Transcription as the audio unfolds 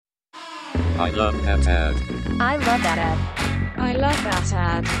I love that ad. I love that ad. I love that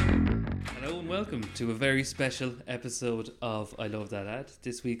ad. Hello and welcome to a very special episode of I Love That Ad.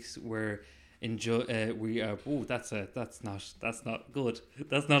 This week's we are. Oh, that's not good.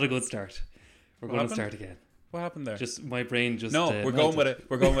 That's not a good start. We're going to start again. What happened there? Just my brain just. No, we're going with it.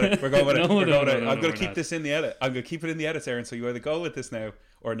 We're going with it. I'm going to keep this in the edit. I'm going to keep it in the edit, Aaron. So you either go with this now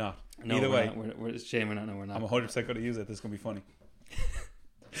or not. No, either way, we're shame we're not. No, we're not. I'm 100% going to use it. This is going to be funny.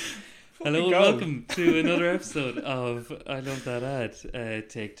 Hello and welcome to another episode of I Love That Ad.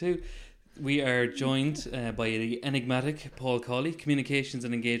 Take two. We are joined by the enigmatic Paul Cawley, Communications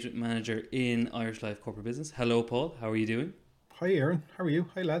and Engagement Manager in Irish Life Corporate Business. Hello, Paul. How are you doing? Hi, Aaron. How are you?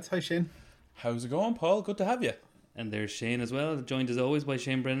 Hi, lads. Hi, Shane. How's it going, Paul? Good to have you. And there's Shane as well, joined as always by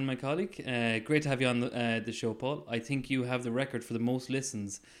Shane Brennan, my colleague. Great to have you on the show, Paul. I think you have the record for the most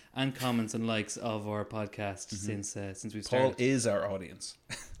listens and comments and likes of our podcast since we started. Paul is our audience.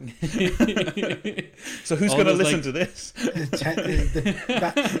 So who's going to listen to this?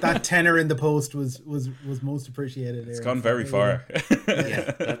 That tenor in the post was most appreciated. It's gone very far.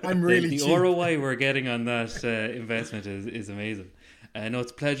 I'm really the ROI we're getting on that investment is amazing. No,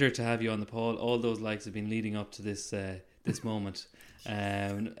 it's a pleasure to have you on the Paul. All those likes have been leading up to this moment,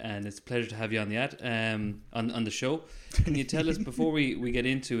 and it's a pleasure to have you on the on the show. Can you tell us before we get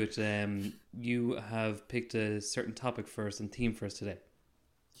into it? You have picked a certain topic for us and theme for us today.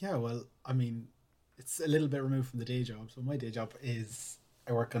 Yeah, well, I mean, it's a little bit removed from the day job. So my day job is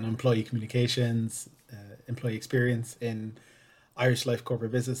I work on employee communications, employee experience in Irish Life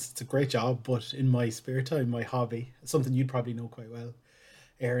Corporate Business. It's a great job, but in my spare time, my hobby, something you'd probably know quite well,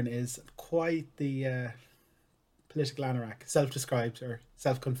 Aaron, is quite the political anorak, self-described or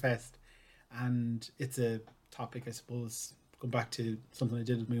self-confessed. And it's a topic, I suppose, going back to something I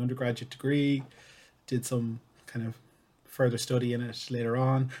did with my undergraduate degree, did some kind of further study in it later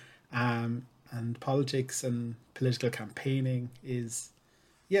on. And politics and political campaigning is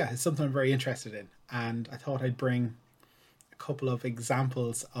something I'm very interested in. And I thought I'd bring couple of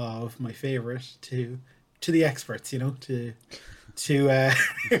examples of my favorite to the experts, to the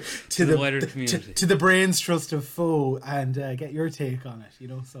wider community, to the brain's trust of foe, and get your take on it.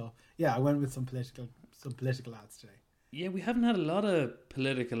 So yeah, I went with some political ads today. Yeah, we haven't had a lot of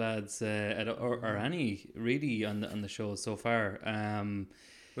political ads or any really on the show so far.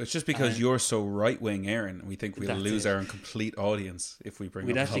 Well, it's just because you're so right wing, Aaron. We think we'll lose our complete audience if we bring.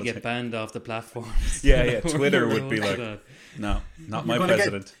 We'd up actually politics. Get banned off the platforms. Yeah. Twitter would be like, no, not my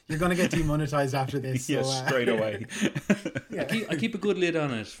president. You're going to get demonetized after this. Yes, straight away. I keep a good lid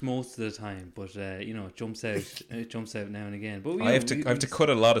on it most of the time, but it jumps out now and again. But I have to cut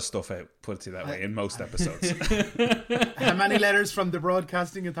a lot of stuff out. Put it to that way in most episodes. How many letters from the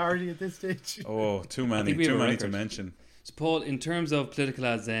Broadcasting Authority at this stage? Oh, too many to mention. So, Paul, in terms of political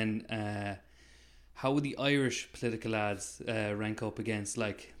ads, then, how would the Irish political ads rank up against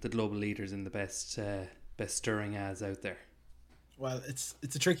like the global leaders in the best stirring ads out there? Well, it's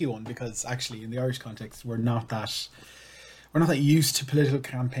a tricky one because actually, in the Irish context, we're not that used to political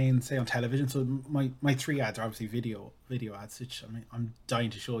campaigns, say on television. So my three ads are obviously video ads, which I'm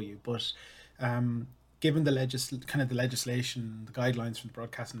dying to show you, but. Given the legislation, the guidelines from the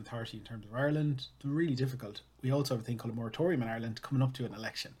Broadcasting Authority in terms of Ireland, they're really difficult. We also have a thing called a moratorium in Ireland coming up to an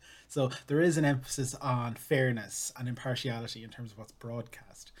election. So there is an emphasis on fairness and impartiality in terms of what's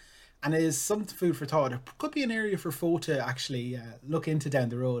broadcast. And it is some food for thought. It could be an area for folk to actually look into down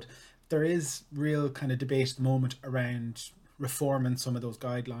the road. There is real kind of debate at the moment around reforming some of those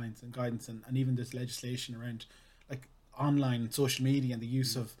guidelines and guidance and even this legislation around like online and social media and the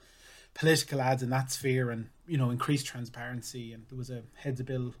use of political ads in that sphere and increased transparency. And there was a heads of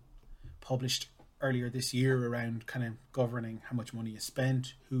bill published earlier this year around kind of governing how much money is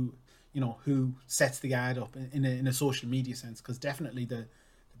spent, who sets the ad up in a social media sense, because definitely the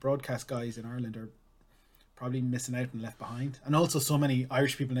broadcast guys in Ireland are probably missing out and left behind. And also so many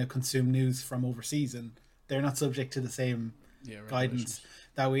Irish people now consume news from overseas and they're not subject to the same guidance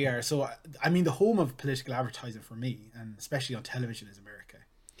that we are. So I mean, the home of political advertising for me, and especially on television, is America.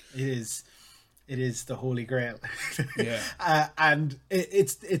 It is the holy grail. And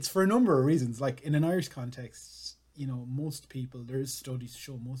it's for a number of reasons. Like in an Irish context, most people, there's studies to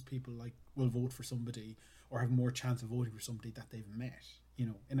show most people will vote for somebody or have more chance of voting for somebody that they've met.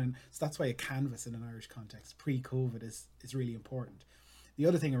 So that's why a canvas in an Irish context pre-COVID is really important. The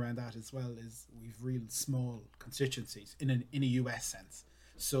other thing around that as well is we've real small constituencies in a US sense.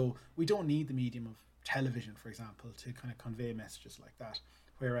 So we don't need the medium of television, for example, to kind of convey messages like that.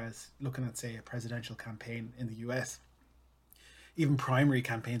 Whereas looking at, say, a presidential campaign in the US, even primary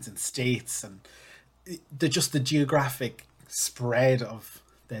campaigns in states, and the geographic spread of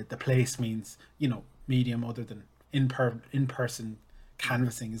the place means, medium other than in-person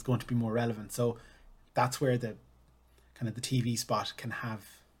canvassing is going to be more relevant. So that's where the kind of the TV spot can have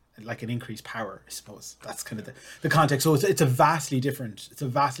like an increased power, I suppose. That's kind of the context. So it's a vastly different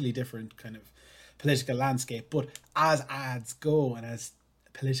kind of political landscape. But as ads go and as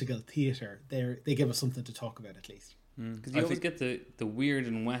political theatre, they give us something to talk about at least. Because you always get the weird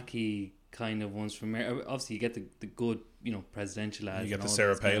and wacky kind of ones from obviously you get the good presidential ads. You get the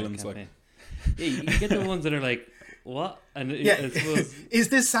Sarah Palins like. Yeah, you get the ones that are like, what? And I suppose, is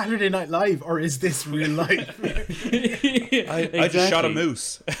this Saturday Night Live or is this real life? I just shot a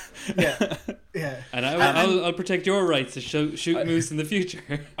moose. Yeah. And I'll protect your rights to shoot moose in the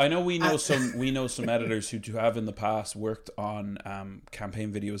future. I know we know some editors who have in the past worked on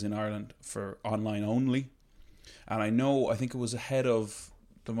campaign videos in Ireland for online only, and I think it was ahead of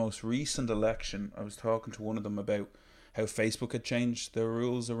the most recent election. I was talking to one of them about how Facebook had changed their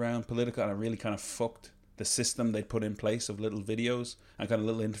rules around political, and it really kind of fucked the system they'd put in place of little videos and kind of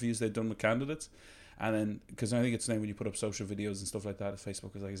little interviews they'd done with candidates. And then, because I think it's now when you put up social videos and stuff like that,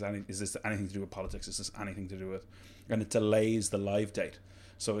 Facebook is like, is this anything to do with politics? Is this anything to do with... And it delays the live date.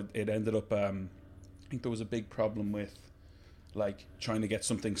 So it ended up... I think there was a big problem with like trying to get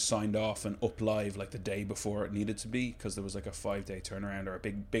something signed off and up live like the day before it needed to be, because there was like a 5-day turnaround or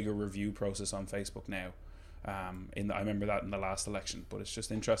a bigger review process on Facebook now. I remember that in the last election. But it's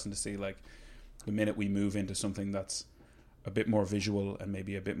just interesting to see like the minute we move into something that's a bit more visual and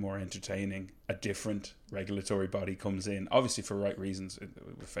maybe a bit more entertaining, a different regulatory body comes in, obviously for right reasons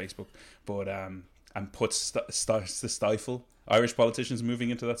with Facebook, but and starts to stifle Irish politicians moving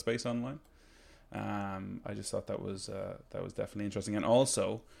into that space online. I just thought that was definitely interesting. And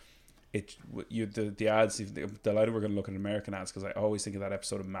also the ads, delighted we're going to look at American ads, because I always think of that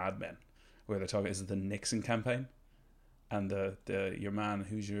episode of Mad Men where they're talking, is it the Nixon campaign, and your man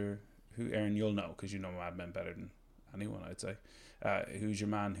who Aaron, you'll know because you know Mad Men better than anyone, I'd say, who's your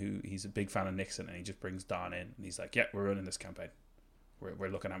man he's a big fan of Nixon, and he just brings Don in and he's like, yeah, we're running this campaign, we're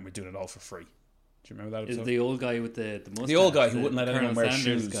looking at, we're doing it all for free. Do you remember that episode? Is the old guy with the mustache, the old guy who wouldn't let anyone wear Sanders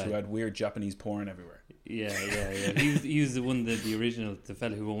shoes guy, who had weird Japanese porn everywhere? Yeah. He was the one, the original, the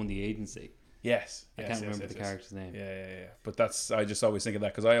fella who owned the agency. Yes, I can't remember the character's name. Yeah. But I just always think of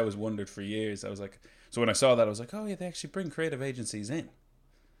that because I always wondered for years. I was like, so when I saw that, I was like, oh yeah, they actually bring creative agencies in,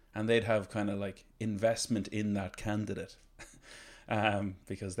 and they'd have kind of like investment in that candidate,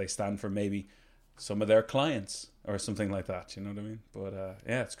 because they stand for maybe some of their clients or something like that. You know what I mean? But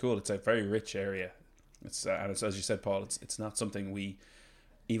yeah, it's cool. It's a very rich area. It's and it's, as you said, Paul, it's not something we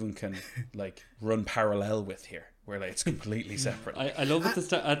even can like run parallel with here, where like it's completely separate. I love at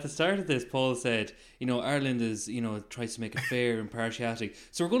the start of this, Paul said, Ireland is, tries to make it fair and impartiality.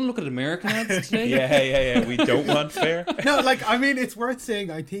 So we're going to look at American ads today. Yeah. We don't want fair. No, like, I mean, it's worth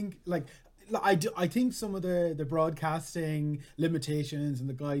saying. I think like I think some of the broadcasting limitations and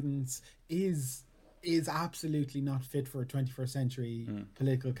the guidance is absolutely not fit for 21st century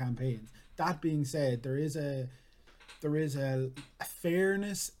political campaigns. That being said, there is a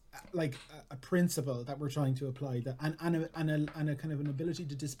fairness, like a principle that we're trying to apply, that and a kind of an ability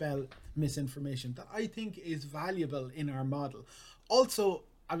to dispel misinformation that I think is valuable in our model. Also,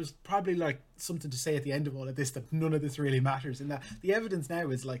 I was probably like something to say at the end of all of this, that none of this really matters, in that the evidence now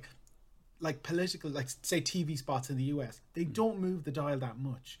is like political, like say TV spots in the US, they don't move the dial that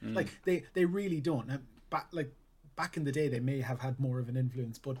much. Like they really don't. Back in the day, they may have had more of an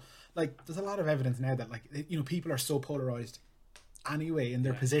influence, but like there's a lot of evidence now that like people are so polarized anyway in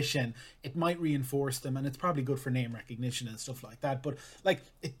their position, it might reinforce them, and it's probably good for name recognition and stuff like that. But like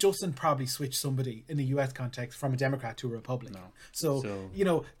it doesn't probably switch somebody in the US context from a Democrat to a Republican. So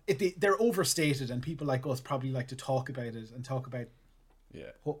they're overstated, and people like us probably like to talk about it and talk about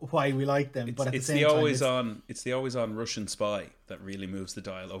why we like them. But at the same time, it's the always on Russian spy that really moves the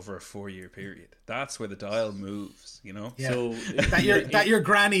dial over a 4-year period. That's where the dial moves, Yeah. So that your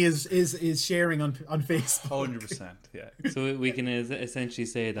granny is sharing on Facebook. 100%. Yeah. So we can essentially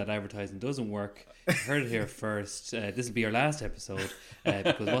say that advertising doesn't work. You heard it here first. This will be our last episode,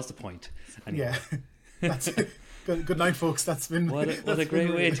 because what's the point? Anyway. Yeah. That's good night, folks. That's been what a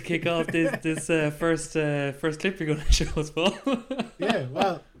great way to kick off this first clip you're going to show us, Paul. Yeah,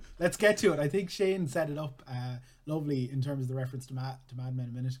 well, let's get to it. I think Shane set it up lovely in terms of the reference to Mad Men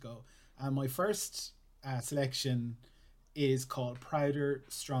a minute ago. And my first selection is called Prouder,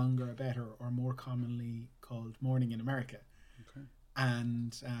 Stronger, Better, or more commonly called Morning in America. Okay.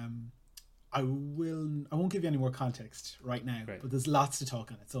 And I won't give you any more context right now, but there's lots to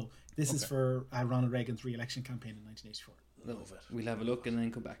talk on it. So this is for Ronald Reagan's re-election campaign in 1984. Love it. We'll have a look and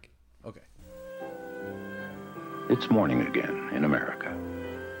then come back. Okay. It's morning again in America.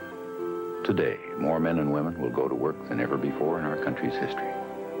 Today, more men and women will go to work than ever before in our country's history.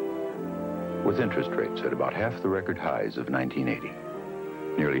 With interest rates at about half the record highs of 1980,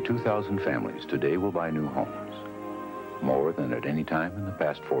 nearly 2,000 families today will buy new homes, more than at any time in the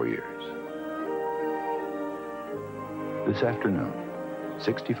past 4 years. This afternoon,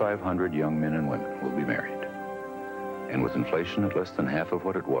 6,500 young men and women will be married. And with inflation at less than half of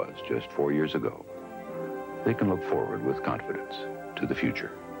what it was just 4 years ago, they can look forward with confidence to the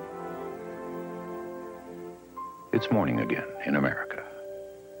future. It's morning again in America.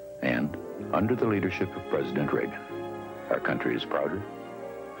 And under the leadership of President Reagan, our country is prouder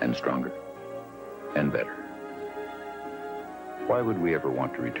and stronger and better. Why would we ever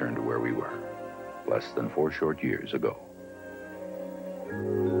want to return to where we were less than 4 short years ago?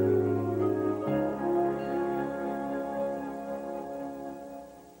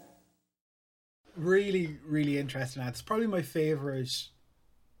 Really, really interesting ad. It's probably my favorite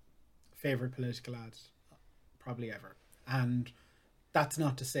political ad, probably ever. And that's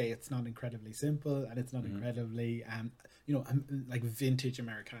not to say it's not incredibly simple and it's not incredibly, like vintage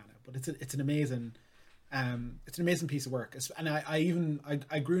Americana. But it's an amazing piece of work. And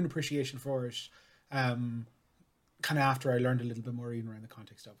I grew an appreciation for it, kind of after I learned a little bit more even around the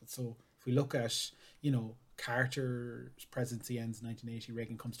context of it. So if we look at, Carter's presidency ends in 1980,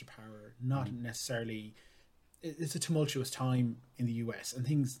 Reagan comes to power, not necessarily, it's a tumultuous time in the US and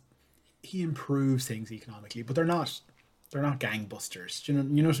he improves things economically, but they're not gangbusters. Do you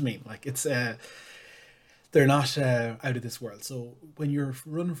know what I mean? Like they're not out of this world. So when you're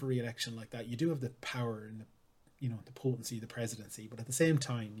running for re-election like that, you do have the power and the potency of the presidency, but at the same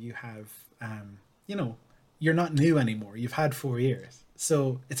time you have, you're not new anymore. You've had 4 years.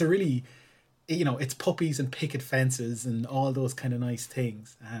 So it's a really, it's puppies and picket fences and all those kind of nice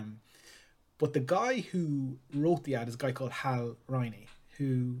things. But the guy who wrote the ad is a guy called Hal Riney,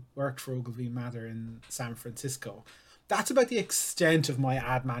 who worked for Ogilvy Mather in San Francisco. That's about the extent of my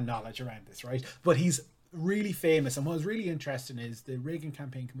ad man knowledge around this, right? But he's really famous. And what was really interesting is the Reagan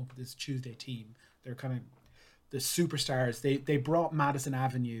campaign came up with this Tuesday team. They're kind of the superstars. They brought Madison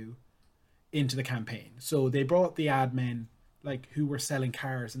Avenue into the campaign. So they brought the ad men, like who were selling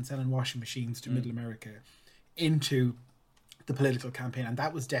cars and selling washing machines to middle America, into the political campaign. And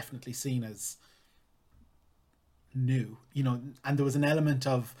that was definitely seen as new, and there was an element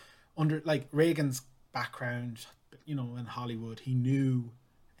of Reagan's background, in Hollywood. He knew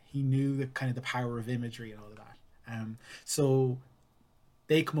the kind of the power of imagery and all of that. So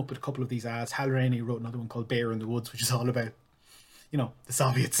they come up with a couple of these ads. Hal Riney wrote another one called Bear in the Woods, which is all about, the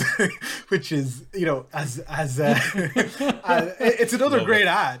Soviets, which is, it's another great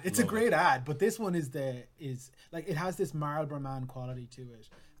ad. It's a great ad, but this one is it has this Marlboro Man quality to it.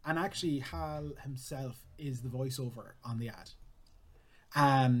 And actually Hal himself is the voiceover on the ad.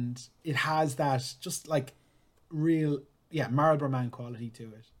 And it has that just like real, Marlboro Man quality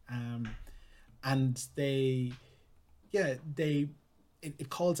to it. And it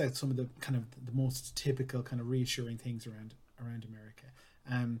calls out some of the kind of the most typical kind of reassuring things around America.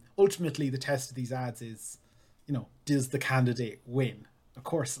 Ultimately, the test of these ads is, does the candidate win? Of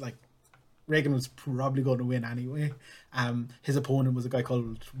course, like Reagan was probably going to win anyway. His opponent was a guy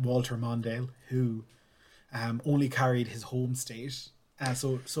called Walter Mondale, who only carried his home state.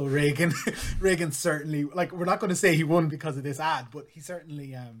 So Reagan certainly, like, we're not going to say he won because of this ad, but he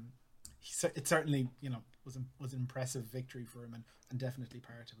certainly it certainly was an impressive victory for him and definitely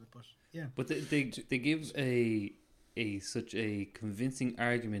part of it. But yeah, but they give such a convincing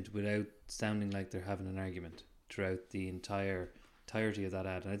argument without sounding like they're having an argument throughout the entirety of that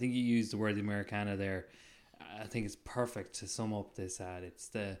ad. And I think you used the word Americana there. I think it's perfect to sum up this ad. It's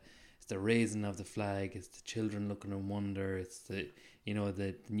the raising of the flag. It's the children looking in wonder. It's the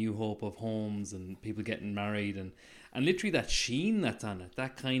the new hope of homes and people getting married and literally that sheen that's on it.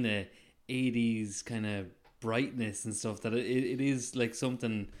 That kind of 80s kind of brightness and stuff. That it is like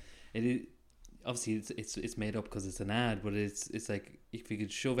something. It is obviously it's made up because it's an ad, but it's like if you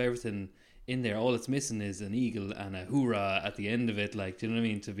could shove everything in there, all it's missing is an eagle and a hoorah at the end of it. Like, do you know what I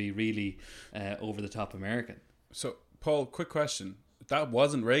mean? To be really over the top American. So, Paul, quick question: that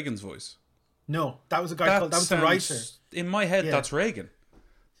wasn't Reagan's voice. No, that was a guy called. That was the writer. In my head, that's Reagan.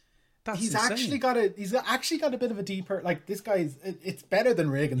 He's actually got a bit of a deeper, like, this guy's, it's better than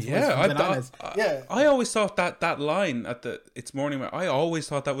Reagan's voice. I always thought that line at the It's Morning, I always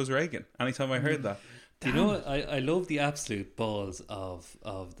thought that was Reagan anytime I heard that. You know what? I love the absolute balls of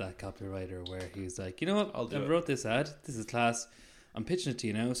that copywriter where he's like, you know what, I wrote this ad, this is class, I'm pitching it to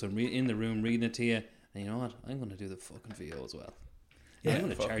you now, so I'm in the room reading it to you, and you know what, I'm going to do the fucking VO as well. I'm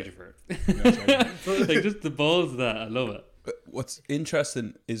going to charge you for it. Like, just the balls of that, I love it. What's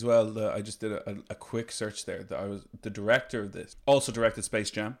interesting as well, I just did a quick search there. That I was the director of this, also directed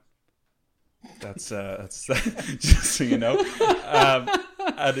Space Jam. That's just so you know,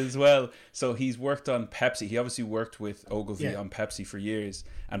 and as well. So he's worked on Pepsi. He obviously worked with Ogilvy on Pepsi for years,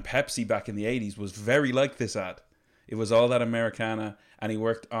 and Pepsi back in the 80s was very like this ad. It was all that Americana, and he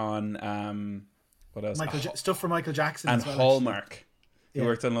worked on what else? Stuff for Michael Jackson and as well, Hallmark. Actually. He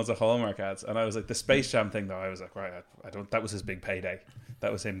worked on loads of Hallmark ads, and I was like, the Space Jam thing though, I was like, right, I don't. That was his big payday.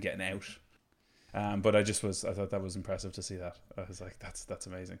 That was him getting out. But I thought that was impressive to see that. I was like, that's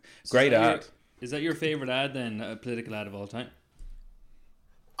amazing. Great ad. Is that your favorite ad then? A political ad of all time?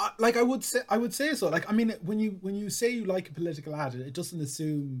 Like I would say so. Like I mean, when you say you like a political ad, it doesn't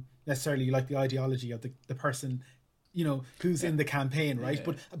assume necessarily you like the ideology of the person, you know, who's in the campaign, right?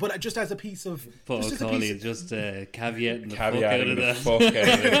 Yeah. But just as a piece of Paul Colley just caveating the fuck out of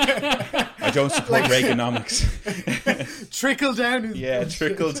that. I don't support Reaganomics. Trickle down.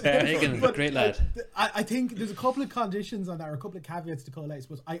 Trickle down. Reagan, great lad. I think there's a couple of conditions on that, or a couple of caveats to call out.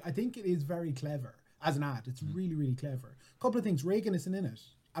 But I think it is very clever as an ad. It's really, really clever. A couple of things. Reagan isn't in it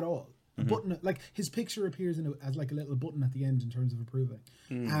at all. A button, like his picture appears as like a little button at the end in terms of approving.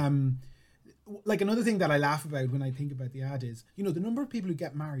 Like another thing that I laugh about when I think about the ad is, you know, the number of people who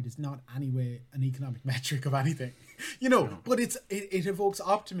get married is not anyway an economic metric of anything, you know, but it evokes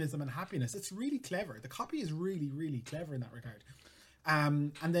optimism and happiness. It's really clever. The copy is really, really clever in that regard.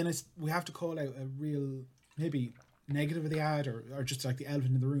 And then we have to call out a real maybe negative of the ad or just like the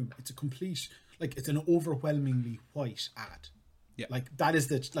elephant in the room. It's a complete, like it's an overwhelmingly white ad. Yeah. Like that is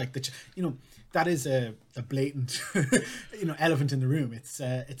that is a blatant elephant in the room. It's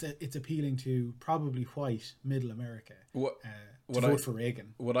appealing to probably white middle America to vote for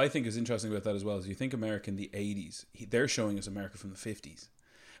Reagan. What I think is interesting about that as well is you think America in the 80s, they're showing us America from the 50s,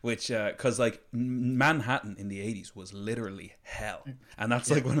 which because like Manhattan in the 80s was literally hell, and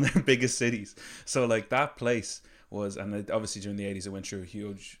that's like one of their biggest cities. So like that place was, and obviously during the 80s it went through a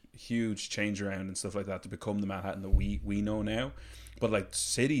huge change around and stuff like that to become the Manhattan that we know now. But like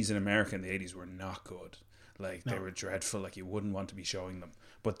cities in America in the 80s were not good. Like they were dreadful. Like you wouldn't want to be showing them.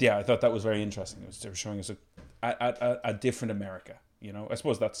 But yeah, I thought that was very interesting. They were showing us a different America. You know, I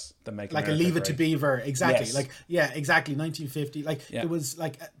suppose that's the make like America a Leave It great. to Beaver, exactly. Yes. Like exactly. 1950. Like there was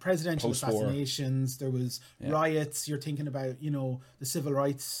like presidential Post-war. assassinations. There was riots. You're thinking about the civil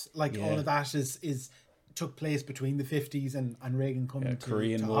rights. Like all of that is took place between the 50s and Reagan coming to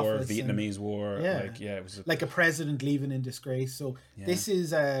Korean to War, office Vietnamese War. It was like a president leaving in disgrace. So this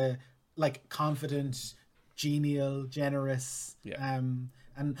is like confident, genial, generous.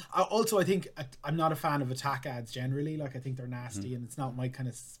 And I think I'm not a fan of attack ads generally. Like I think they're nasty and it's not my kind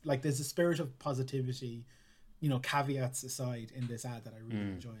of, like there's a spirit of positivity, caveats aside in this ad that I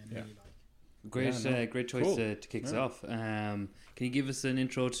really enjoy and really like. Great choice to kick us off. Can you give us an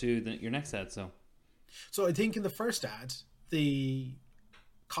intro to your next ad? So I think in the first ad, the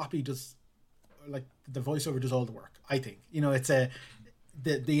copy does, like the voiceover does all the work. I think it's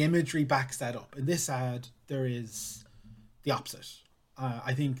the imagery backs that up. In this ad, there is the opposite.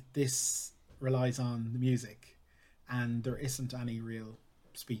 I think this relies on the music, and there isn't any real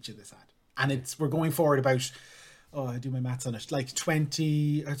speech in this ad. And we're going forward about, I do my maths on it, like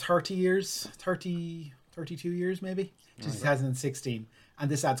 20 or 30 years, 32 years maybe, 2016. And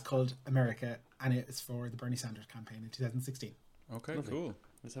this ad's called America, and it's for the Bernie Sanders campaign in 2016. Okay, lovely. Cool.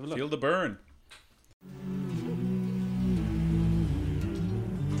 Let's have a look. Feel the burn.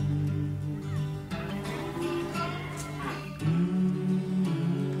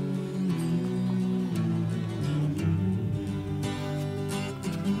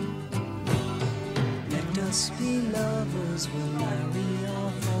 Let us be lovers, we'll marry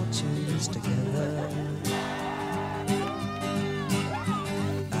our fortunes together.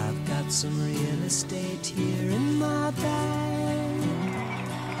 Some real estate here in my bag.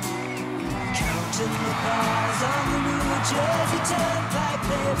 Counting the cars on the New Jersey Turnpike,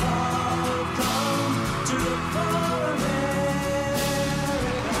 they've all come to look for America.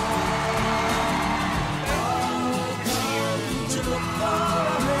 All come to look for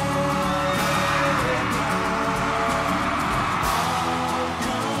America. All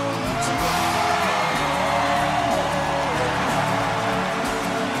come to look for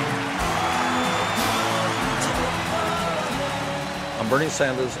Bernie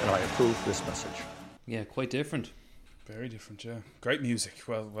Sanders, and I approve this message. Yeah, quite different. Very different, yeah. Great music.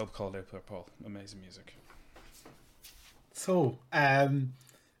 Well called out there, Paul. Amazing music. So, I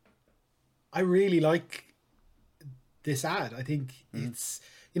really like this ad. I think it's,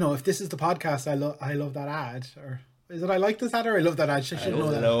 if this is the podcast, I love that ad. Or is it I like this ad or I love that ad? I should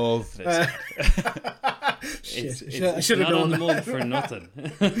know that. Love this ad. Shit, I should have not known on the that. mug for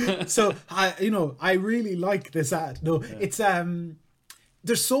nothing. So I really like this ad. No, it's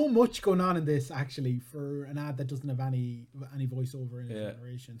there's so much going on in this actually for an ad that doesn't have any voiceover in its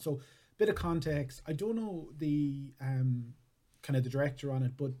narration. So bit of context. I don't know the kind of the director on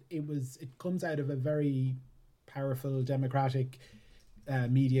it, but it comes out of a very powerful democratic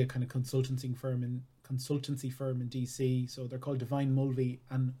media kind of consultancy firm in DC. So they're called Divine Mulvey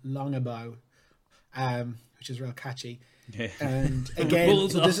and Longabout, which is real catchy. Yeah. And again,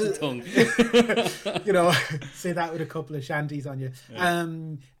 Rolls so off this the is tongue. say that with a couple of shanties on you.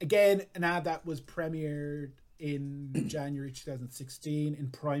 Again, an ad that was premiered in January 2016 in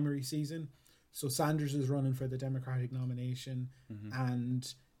primary season. So Sanders is running for the Democratic nomination,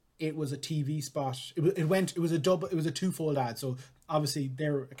 and it was a TV spot. It was a twofold ad. So obviously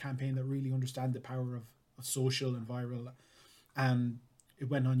they're a campaign that really understand the power of social and viral, and it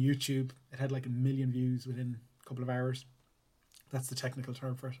went on YouTube. It had like 1 million views within a couple of hours. That's the technical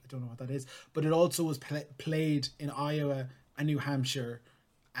term for it. I don't know what that is. But it also was played in Iowa and New Hampshire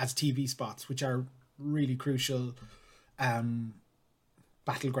as TV spots, which are really crucial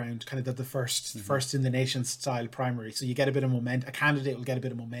battleground, kind of the first in the nation style primary. So you get a bit of momentum. A candidate will get a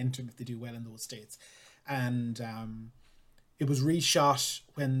bit of momentum if they do well in those states. And it was reshot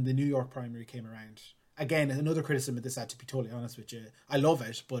when the New York primary came around. Again, another criticism of this ad, to be totally honest with you. I love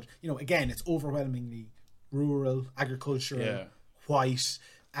it, but again, it's overwhelmingly rural, agricultural, white.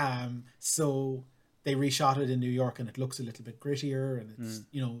 So they reshot it in New York, and it looks a little bit grittier, and it's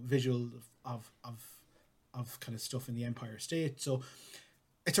visual of kind of stuff in the Empire State. So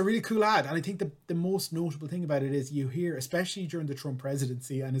it's a really cool ad, and I think the most notable thing about it is you hear, especially during the Trump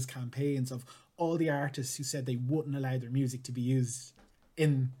presidency and his campaigns, of all the artists who said they wouldn't allow their music to be used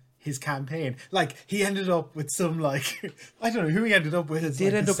in his campaign. Like, he ended up with some, like, I don't know who he ended up with. He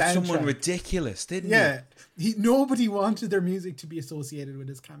did end up with someone ridiculous, didn't he? Yeah. Nobody wanted their music to be associated with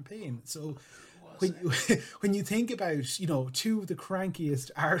his campaign. So when you think about, two of the crankiest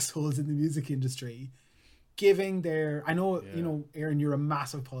arseholes in the music industry giving their... I know, Aaron, you're a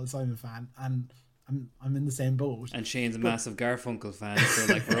massive Paul Simon fan, and I'm in the same boat. And Shane's a massive Garfunkel fan,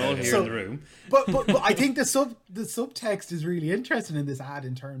 so like we're all here in the room. But I think the subtext is really interesting in this ad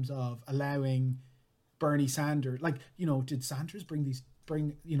in terms of allowing Bernie Sanders, like, did Sanders bring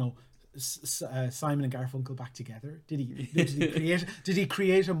Simon and Garfunkel back together? Did he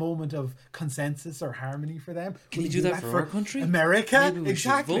create a moment of consensus or harmony for them? Can he do that for our country? America? Maybe we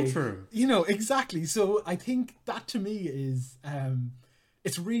Exactly. should vote for him. Exactly. So I think that to me is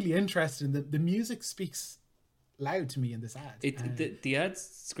it's really interesting. The music speaks loud to me in this ad. The ad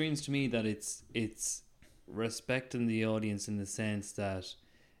screams to me that it's respecting the audience in the sense that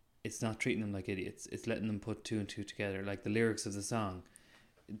it's not treating them like idiots. It's letting them put two and two together. Like the lyrics of the song,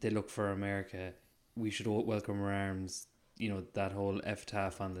 they look for America. We should welcome our arms. That whole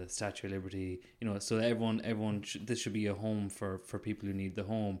epitaph on the Statue of Liberty. So everyone this should be a home for people who need the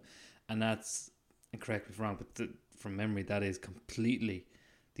home, and that's, and correct me if I'm wrong, but from memory, that is completely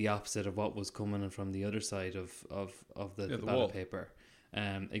the opposite of what was coming from the other side of the ballot wall. paper.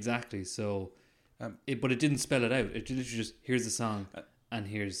 Exactly. So, but it didn't spell it out. It literally just, here's the song, and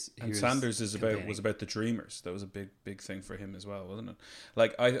here's Sanders was about the Dreamers. That was a big thing for him as well, wasn't it?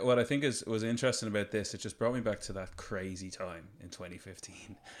 Like, what I think was interesting about this, it just brought me back to that crazy time in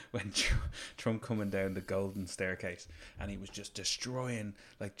 2015 when Trump coming down the golden staircase, and he was just destroying,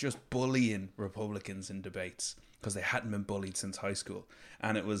 like, just bullying Republicans in debates because they hadn't been bullied since high school,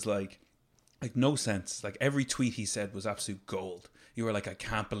 and it was like no sense. Like, every tweet he said was absolute gold. You were like, I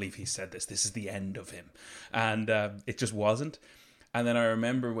can't believe he said this. This is the end of him, and it just wasn't. And then I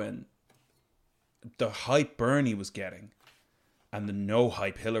remember when the hype Bernie was getting and the no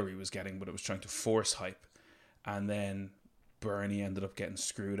hype Hillary was getting, but it was trying to force hype. And then Bernie ended up getting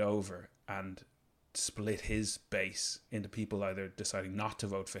screwed over and split his base into people either deciding not to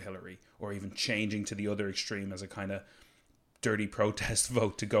vote for Hillary or even changing to the other extreme as a kind of dirty protest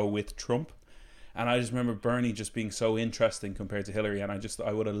vote to go with Trump. And I just remember Bernie just being so interesting compared to Hillary. And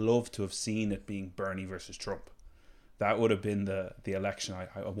I would have loved to have seen it being Bernie versus Trump. That would have been the election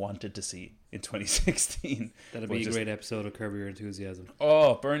I wanted to see in 2016. That'd be a great episode of Curb Your Enthusiasm.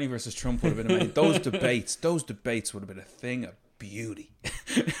 Oh, Bernie versus Trump would have been amazing. Those debates would have been a thing of beauty.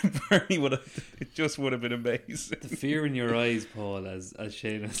 Bernie would have been amazing. The fear in your eyes, Paul, as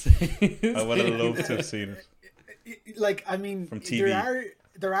Shane was saying. I would have loved to have seen it. Like, I mean, from TV.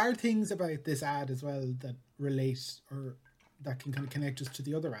 There are things about this ad as well that relate or that can kind of connect us to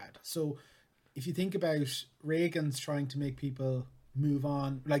the other ad. So if you think about Reagan's trying to make people move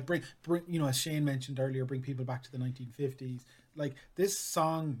on, like bring as Shane mentioned earlier, bring people back to the 1950s. Like, this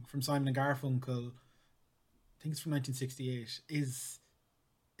song from Simon and Garfunkel think it's from 1968, is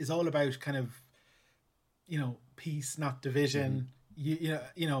all about kind of, peace, not division.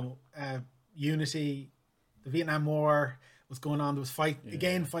 Unity. The Vietnam War was going on. There was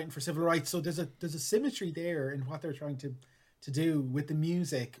fighting for civil rights. So there's a symmetry there in what they're trying to do with the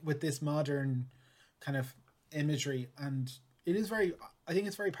music, with this modern kind of imagery, and it is I think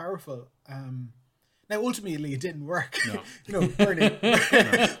it's very powerful. Now, ultimately, it didn't work. No.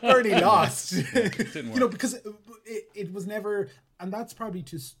 Bernie lost. It didn't work. Because it was never, and that's probably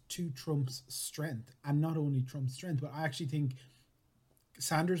to Trump's strength, and not only Trump's strength, but I actually think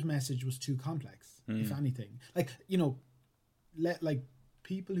Sanders' message was too complex, if anything. Like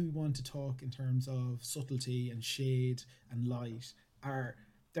people who want to talk in terms of subtlety and shade and light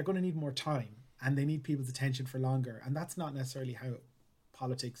they're going to need more time, and they need people's attention for longer, and that's not necessarily how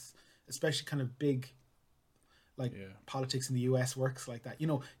politics, especially kind of big politics in the US works like that.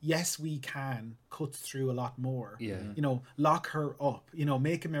 Yes, we can cuts through a lot more. Lock her up,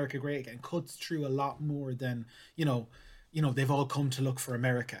 make America great again cuts through a lot more than they've all come to look for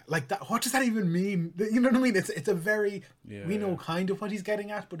America. Like that, what does that even mean? You know what I mean? It's a very we know kind of what he's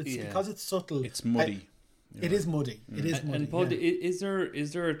getting at, but it's because it's subtle. It's muddy. It is muddy. It is muddy. And Paul, is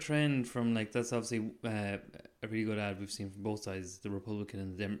there a trend from that's obviously a really good ad we've seen from both sides, the Republican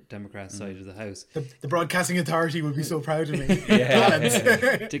and the Democrat side of the House. The Broadcasting Authority would be so proud of me.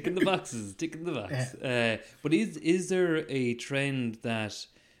 Ticking the boxes. Yeah. But is there a trend that,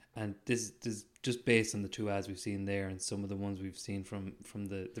 and this is just based on the two ads we've seen there and some of the ones we've seen from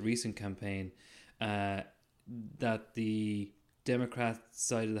the recent campaign, that the Democrat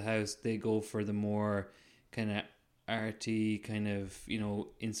side of the House, they go for the more kind of arty, kind of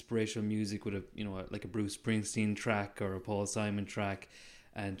inspirational music with like a Bruce Springsteen track or a Paul Simon track,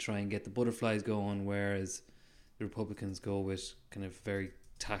 and try and get the butterflies going, whereas the Republicans go with kind of very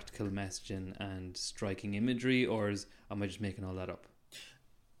tactical messaging and striking imagery. Or am I just making all that up?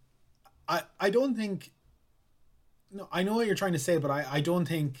 I don't think. No, I know what you're trying to say, but I don't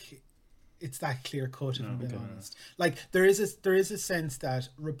think it's that clear cut, if I'm being honest. Like there is a sense that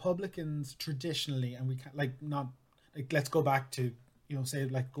Republicans traditionally, and we can't let's go back to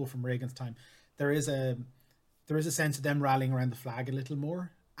go from Reagan's time. There is a sense of them rallying around the flag a little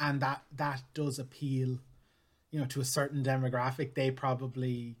more, and that does appeal, to a certain demographic. They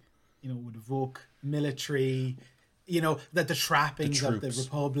probably, would evoke military. That the trappings of the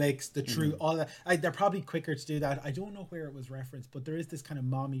republics, the true, all that. They're probably quicker to do that. I don't know where it was referenced, but there is this kind of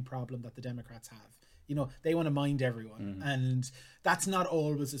mommy problem that the Democrats have. They want to mind everyone, and that's not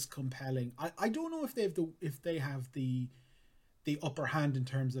always as compelling. I don't know if they have the upper hand in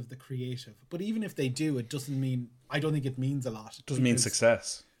terms of the creative, but even if they do, it doesn't mean. I don't think it means a lot. It doesn't mean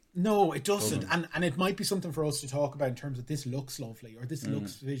success. No, it doesn't. And it might be something for us to talk about in terms of this looks lovely or this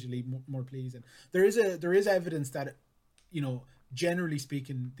looks visually more pleasing. There is evidence that, generally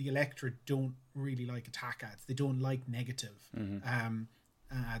speaking, the electorate don't really like attack ads. They don't like negative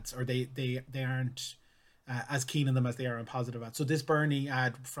ads, or they aren't as keen on them as they are on positive ads. So this Bernie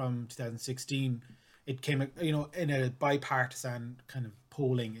ad from 2016, it came, in a bipartisan kind of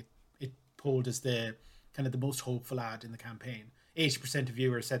polling. It polled as the kind of the most hopeful ad in the campaign. 80% of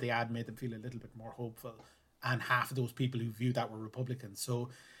viewers said the ad made them feel a little bit more hopeful, and half of those people who viewed that were Republicans. So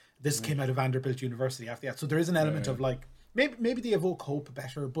this came out of Vanderbilt University after that. So there is an element of maybe they evoke hope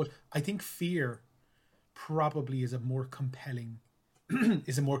better, but I think fear probably is a more compelling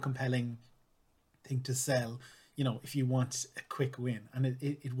thing to sell. If you want a quick win, and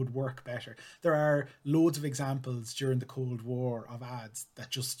it would work better. There are loads of examples during the Cold War of ads that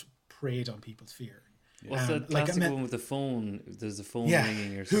just preyed on people's fear. What's that classic one with the phone? There's a phone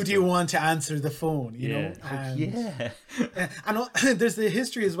ringing or something. Who do you want to answer the phone? And there's the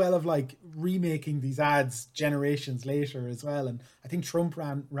history as well of remaking these ads generations later as well. And I think Trump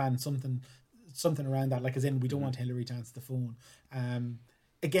ran something around that, as in, we don't want Hillary to answer the phone.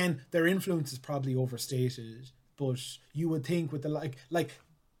 Again, their influence is probably overstated, but you would think with the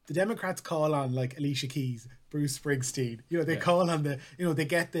the Democrats call on Alicia Keys, Bruce Springsteen. They call on they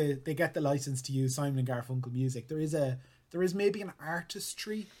get the license to use Simon and Garfunkel music. There is maybe an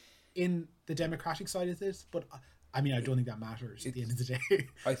artistry in the Democratic side of this, but I don't think that matters at the end of the day.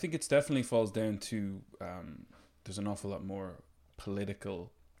 I think it definitely falls down to there's an awful lot more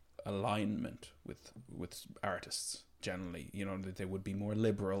political alignment with artists generally. That they would be more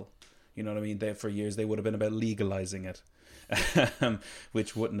liberal. You know what I mean? For years they would have been about legalizing it.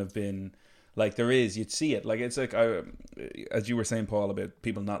 Which wouldn't have been you'd see it it's as you were saying, Paul, about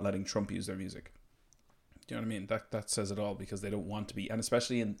people not letting Trump use their music. Do you know what I mean? That says it all, because they don't want to be, and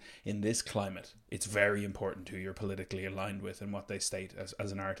especially in this climate, it's very important who you're politically aligned with and what they state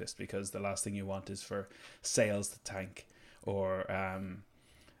as an artist, because the last thing you want is for sales to tank, or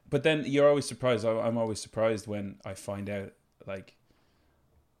but then you're always surprised. I'm always surprised when I find out, like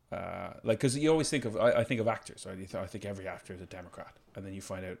because you always think of, I think of actors, right? I think every actor is a Democrat, and then you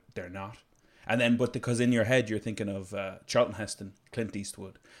find out they're not. And then, but because in your head you're thinking of Charlton Heston, Clint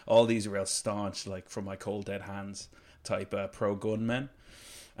Eastwood, all these real staunch, like from my cold dead hands type pro-gun men.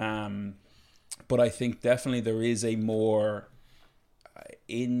 But I think definitely there is a more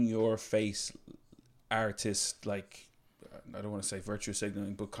in-your-face artist, like, I don't want to say virtue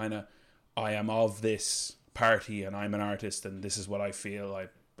signaling, but kind of, I am of this party and I'm an artist and this is what I feel. I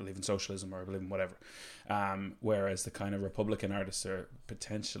believe in socialism, or I believe in whatever. Whereas the kind of Republican artists are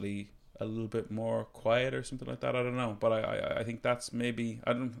potentially a little bit more quiet or something like that. I don't know, but I think that's maybe,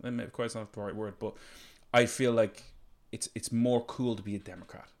 I don't, maybe quiet's not the right word, but I feel like it's more cool to be a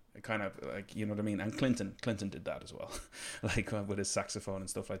Democrat. It kind of, like, you know what I mean? And Clinton did that as well, like with his saxophone and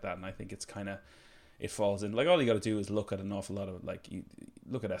stuff like that. And I think it's kind of, it falls in, like, all you got to do is look at an awful lot of, like, you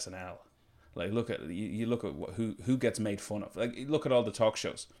look at SNL, like you look at who gets made fun of, like, look at all the talk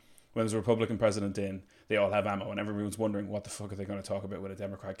shows. When there's a Republican president in, they all have ammo, and everyone's wondering what the fuck are they going to talk about when a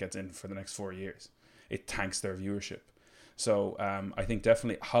Democrat gets in for the next 4 years. It tanks their viewership. So I think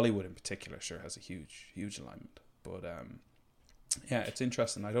definitely Hollywood in particular sure has a huge alignment. But yeah, it's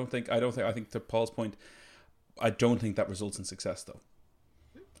interesting. I think to Paul's point, I don't think that results in success though,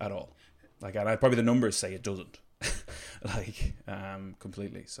 at all. Like, and probably the numbers say it doesn't, like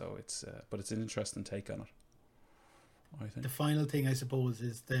completely. So it's but it's an interesting take on it. I think the final thing, I suppose,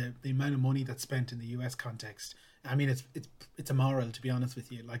 is the amount of money that's spent in the US context. I mean, it's immoral, to be honest with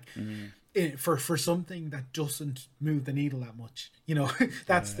you. Like, for something that doesn't move the needle that much, you know,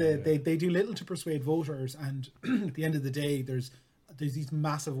 that's they do little to persuade voters, and at the end of the day, there's these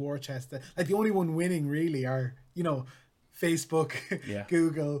massive war chests that, like, the only one winning really are, you know, Facebook,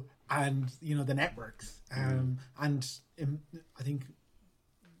 Google, and, you know, the networks. And I think,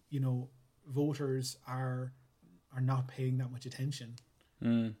 you know, voters are not paying that much attention.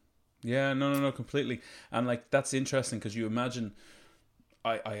 Yeah, no, completely. And, like, that's interesting, because you imagine,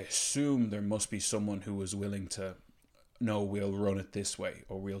 I assume there must be someone who was willing to, no, we'll run it this way,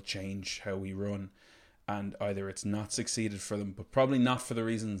 or we'll change how we run, and either it's not succeeded for them, but probably not for the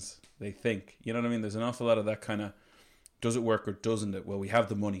reasons they think. You know what I mean? There's an awful lot of that kind of, does it work or doesn't it? Well, we have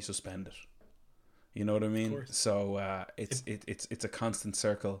the money, so spend it. You know what I mean? So it's a constant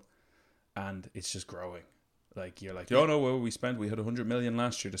circle, and it's just growing. Like, you're like, oh no, well, we had 100 million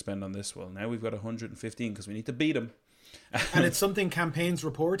last year to spend on this. Well, now we've got 115 because we need to beat them. And it's something campaigns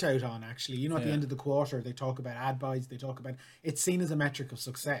report out on, actually. You know, at the end of the quarter, they talk about ad buys. They talk about, it's seen as a metric of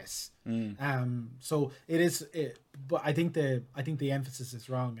success. So it is. But I think the emphasis is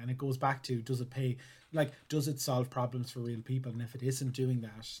wrong, and it goes back to, does it pay? Like, does it solve problems for real people? And if it isn't doing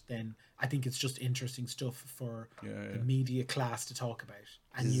that, then I think it's just interesting stuff for the media class to talk about.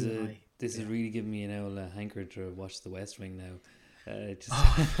 And this is really giving me an old hanker to watch The West Wing now. Just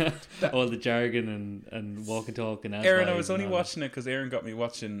all the jargon and walk and talk and Aaron, I was only watching it because Aaron got me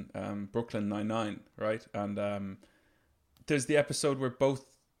watching Brooklyn Nine-Nine, right? And there's the episode where both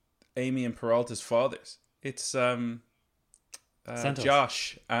Amy and Peralta's fathers, it's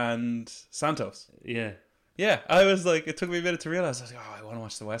Josh and Santos. Yeah, I was like, it took me a minute to realize. I was like, oh, I want to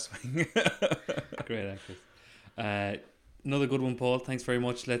watch The West Wing. Great actress. Another good one, Paul. Thanks very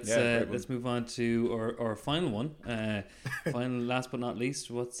much. Let's move on to our final one. Final, last but not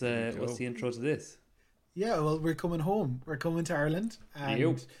least. What's the intro to this? Yeah, well, we're coming home. We're coming to Ireland,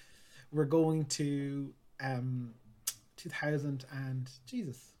 and we're going to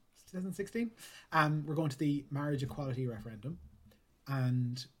 2016. We're going to the marriage equality referendum,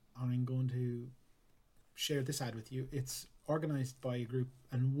 and I'm going to share this ad with you. It's organised by a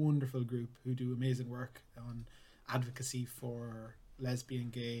wonderful group who do amazing work on advocacy for lesbian,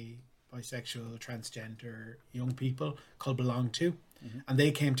 gay, bisexual, transgender young people, called Belong To. And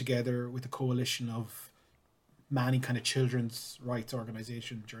they came together with a coalition of many kind of children's rights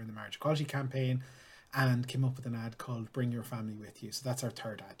organisation during the marriage equality campaign, and came up with an ad called Bring Your Family With You. So that's our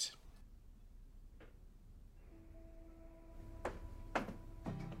third ad.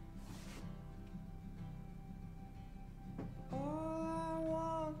 All I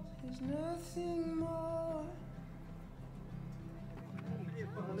want is nothing more.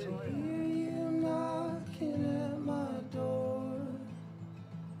 To hear you knocking at my door.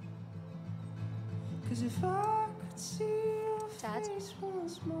 'Cause if I could see your Dad? face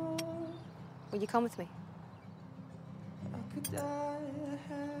once more, Will you come with me? I could die a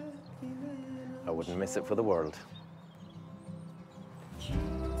happy man. I wouldn't miss it for the world.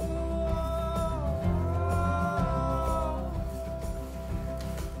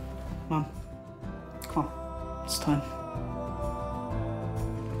 Mom, come on, it's time.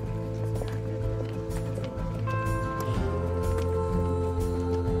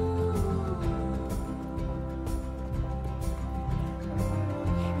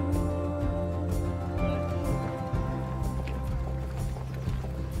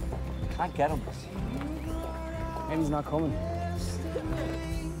 Can't get him. Maybe he's not coming.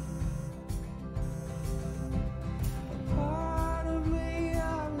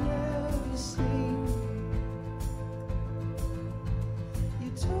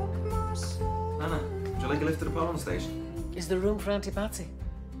 Anna, would you like a lift to the polling station? Is there room for Auntie Patsy?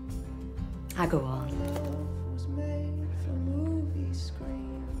 I go on.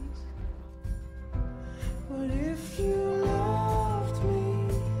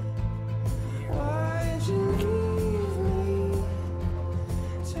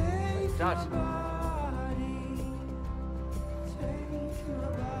 Dad.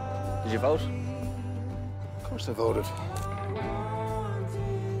 Did you vote? Of course I voted.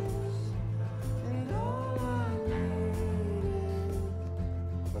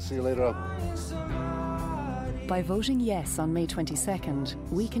 I'll see you later on. By voting yes on May 22nd,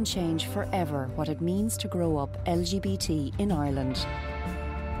 we can change forever what it means to grow up LGBT in Ireland.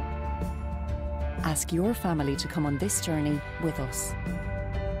 Ask your family to come on this journey with us.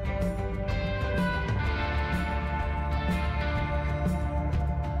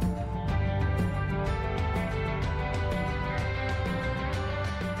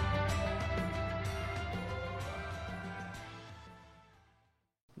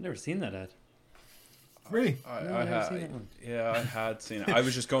 Never seen that ad. Really? I had seen it. I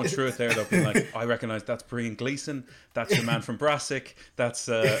was just going through it there, though, being like, I recognise that's Brian Gleeson, that's the man from Brassic, that's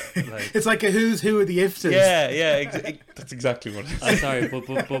like... It's like a who's who of the Iftons. Yeah, that's exactly what it is. I'm sorry, but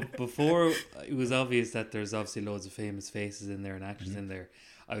before it was obvious that there's obviously loads of famous faces in there and actors in there,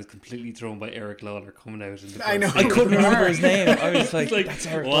 I was completely thrown by Eric Lawler coming out. In the I know. I couldn't remember his name. I was like that's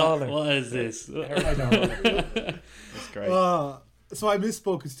Eric Lawler. What is this? I know. That's great. So I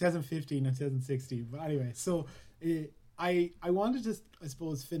misspoke. It's 2015 and 2016. But anyway, so I wanted to, I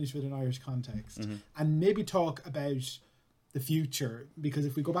suppose, finish with an Irish context and maybe talk about the future, because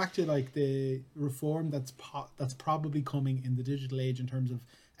if we go back to like the reform that's probably coming in the digital age in terms of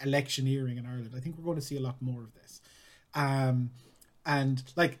electioneering in Ireland, I think we're going to see a lot more of this. And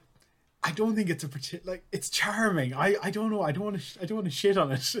like, I don't think it's it's charming. I don't know. I don't want to shit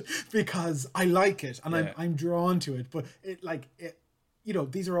on it because I like it and I'm drawn to it. But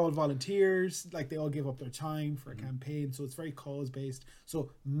these are all volunteers. Like, they all give up their time for a campaign, so it's very cause based. So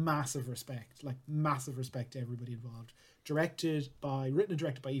massive respect to everybody involved. Written and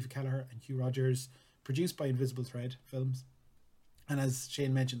directed by Aoife Kelleher and Hugh Rogers. Produced by Invisible Thread Films. And as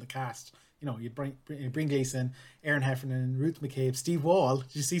Shane mentioned, the cast. You bring Gleeson, Aaron Heffernan, Ruth McCabe, Steve Wall.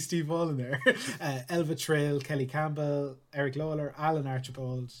 Did you see Steve Wall in there? Elva Trail, Kelly Campbell, Eric Lawler, Alan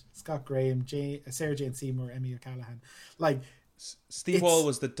Archibald, Scott Graham, Sarah Jane Seymour, Emmy O'Callaghan. Like, Steve Wall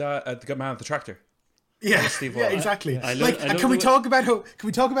was the man with the tractor. Yeah, Steve Wall. Yeah, exactly. Can we talk about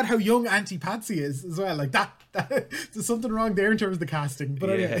how young Auntie Patsy is as well? Like that there's something wrong there in terms of the casting.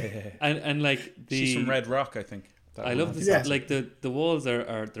 But anyway. And like she's from Red Rock, I think. I love this. Yeah. Like the Walls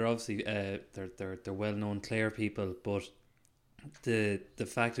are they're obviously they're well known Clare people, but the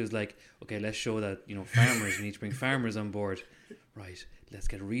fact is, like, okay, let's show that farmers, we need to bring farmers on board, right? Let's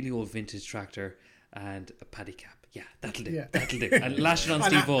get a really old vintage tractor and a paddy cap. Yeah, that'll do. And lash it on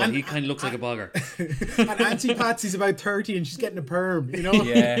Steve Wall. He kind of looks like a bogger. And Auntie Patsy's about 30 and she's getting a perm.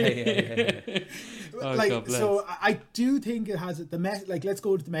 Yeah. Oh, so I do think it has let's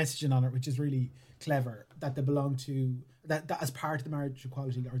go to the messaging on it, which is really clever, that they belong to that as part of the Marriage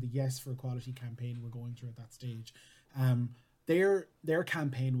Equality or the Yes for Equality campaign we're going through at that stage. Their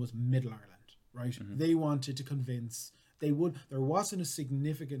campaign was Middle Ireland, right? They wanted to convince there wasn't a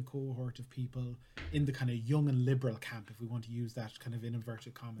significant cohort of people in the kind of young and liberal camp, if we want to use that kind of in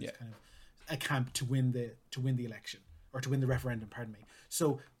inverted commas, kind of a camp to win the election or to win the referendum, pardon me.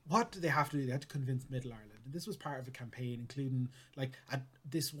 So what did they have to do? They had to convince Middle Ireland. And this was part of a campaign, including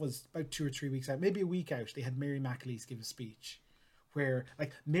this was about 2 or 3 weeks out, maybe a week out. They had Mary McAleese give a speech where,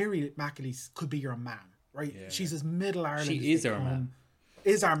 like, Mary McAleese could be your mam, right? Yeah. She's as Middle Ireland. She is our mam.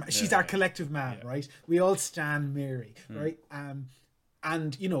 She's our collective man, right? We all stand Mary, right?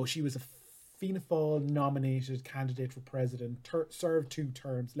 And she was a Fianna Fáil nominated candidate for president, served 2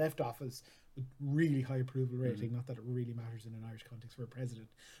 terms, left office with really high approval rating. Not that it really matters in an Irish context for a president,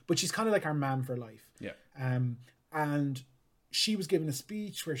 but she's kind of like our man for life. Yeah. And she was giving a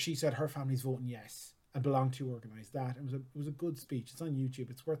speech where she said her family's voting yes and Belong To organised that. It was a good speech. It's on YouTube.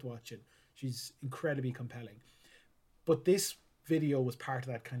 It's worth watching. She's incredibly compelling. But this video was part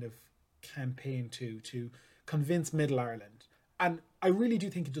of that kind of campaign to convince Middle Ireland. And I really do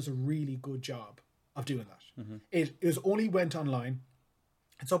think it does a really good job of doing that. Mm-hmm. It only went online.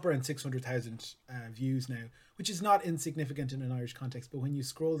 It's up around 600,000 views now, which is not insignificant in an Irish context. But when you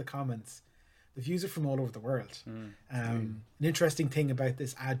scroll the comments, the views are from all over the world. An interesting thing about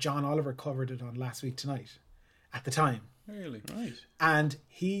this ad, John Oliver covered it on Last Week Tonight at the time. Really? Right. And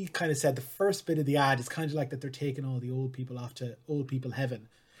he kind of said the first bit of the ad is kind of like that they're taking all the old people off to old people heaven.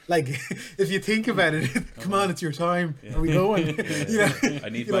 Like, if you think about it, come on, it's your time. Yeah. Are we going? You know, I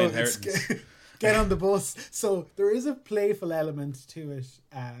need my inheritance. Get on the bus. So there is a playful element to it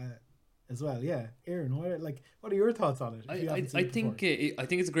as well. Yeah, Aaron, what are your thoughts on it? I think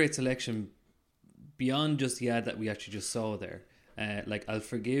it's a great selection beyond just the ad that we actually just saw there. Like, I'll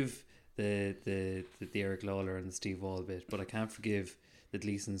forgive the Eric Lawler and the Steve Wall bit, but I can't forgive the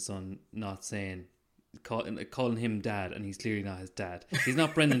Gleason's son not saying, calling him dad, and he's clearly not his dad. He's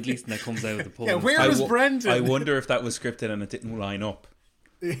not Brendan Gleeson that comes out of the poll. Yeah, where was Brendan? I wonder if that was scripted and it didn't line up.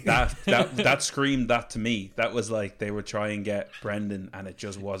 That screamed that to me. That was like they were trying to get Brendan and it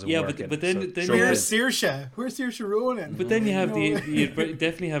just wasn't working. But then where's Saoirse? Where's Saoirse Ronan? But then you have you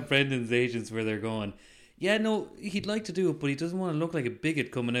definitely have Brendan's agents where they're going, yeah, no, he'd like to do it, but he doesn't want to look like a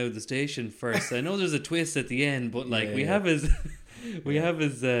bigot coming out of the station first. I know there's a twist at the end, but we have his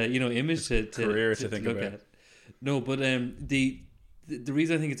image to career to think look about. at. No, but the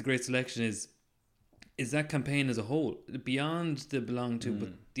reason I think it's a great selection is that campaign as a whole, beyond the Belong To, but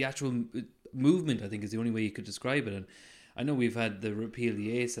the actual movement, I think, is the only way you could describe it. And I know we've had the Repeal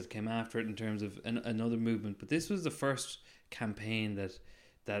the ACE that came after it in terms of another movement, but this was the first campaign that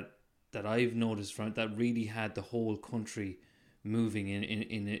I've noticed from that really had the whole country moving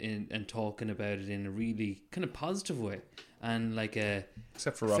in and talking about it in a really kind of positive way. And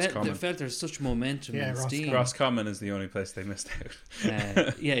except for Roscommon, felt there's such momentum and steam. Roscommon is the only place they missed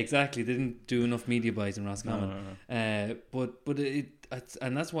out. Yeah, exactly. They didn't do enough media buys in Roscommon. No. But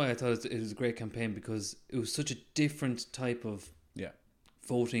and that's why I thought it was a great campaign, because it was such a different type of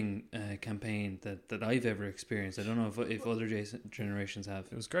voting campaign that I've ever experienced. I don't know if other generations have.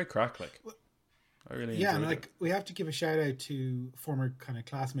 It was great crack, I really enjoyed it. We have to give a shout out to former kind of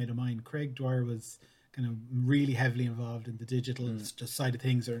classmate of mine. Craig Dwyer was kind of really heavily involved in the digital side of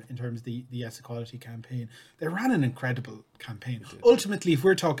things, or in terms of the Yes Equality campaign. They ran an incredible campaign. Ultimately, if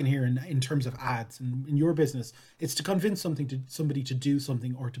we're talking here in terms of ads and in your business, it's to convince somebody to do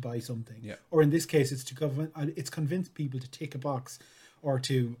something or to buy something. Yeah. Or in this case, it's convince people to tick a box, or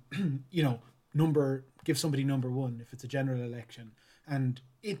to give somebody number one if it's a general election. And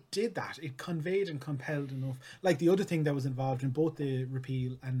it did that. It conveyed and compelled enough. Like the other thing that was involved in both the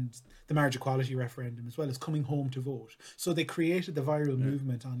repeal and the marriage equality referendum as well, as coming home to vote. So they created the viral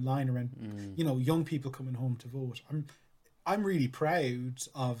movement online around, young people coming home to vote. I'm really proud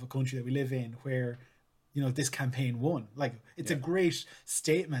of a country that we live in where, this campaign won. Like, it's a great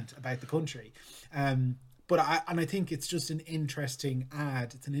statement about the country. But I think it's just an interesting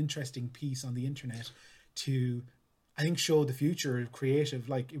ad. It's an interesting piece on the internet to, I think, show the future of creative.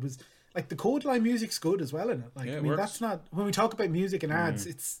 Like, it was like the Code Line music's good as well in it. Like, yeah, I mean, that's not, when we talk about music and ads,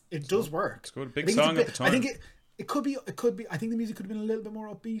 it does work. It's good. Big song at the time. I think it could be. I think the music could have been a little bit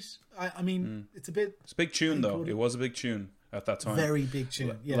more upbeat. I mean, it's a big tune though. It was a big tune at that time. Very big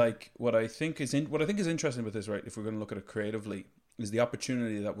tune. Yeah. Like what I think is interesting with this, right? If we're going to look at it creatively, is the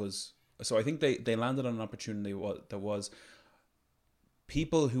opportunity that was. So I think they landed on an opportunity that was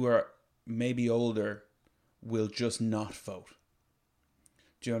people who are maybe older will just not vote.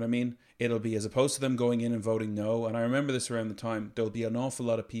 Do you know what I mean? It'll be, as opposed to them going in and voting no. And I remember this around the time, there'll be an awful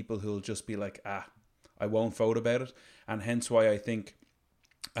lot of people who'll just be like, I won't vote about it. And hence why I think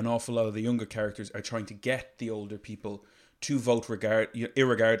an awful lot of the younger characters are trying to get the older people to vote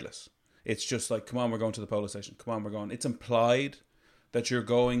irregardless. It's just like, come on, we're going to the polling station. Come on, we're going. It's implied that you're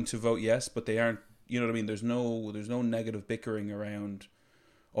going to vote yes, but they aren't. You know what I mean? There's no negative bickering around,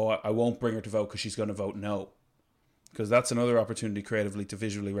 I won't bring her to vote because she's going to vote no. Because that's another opportunity creatively to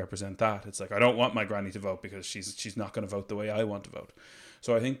visually represent that. It's like, I don't want my granny to vote because she's not going to vote the way I want to vote.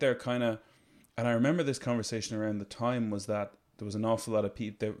 So I think they're kind of... And I remember this conversation around the time was that there was an awful lot of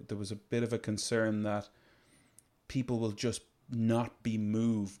people... There was a bit of a concern that people will just not be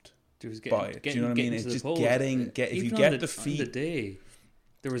moved by it. Do you know what I mean? It's just if you get the feed...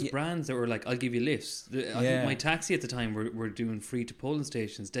 There was brands that were like, I'll give you lifts. I think my taxi at the time were doing free to polling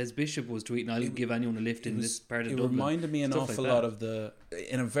stations. Des Bishop was tweeting, I'll give anyone a lift in this part of Dublin. It reminded me an awful lot of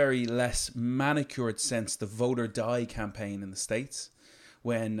in a very less manicured sense, the Vote or Die campaign in the States,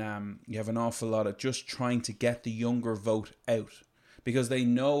 when you have an awful lot of just trying to get the younger vote out, because they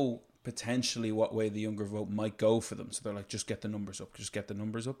know potentially what way the younger vote might go for them. So they're like, just get the numbers up, just get the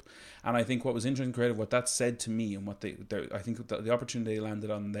numbers up. And I think what was interesting, creative, what that said to me, and what I think the opportunity they landed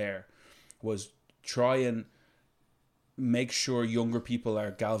on there was try and make sure younger people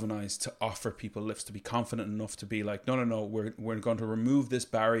are galvanized to offer people lifts, to be confident enough to be like, no, we're going to remove this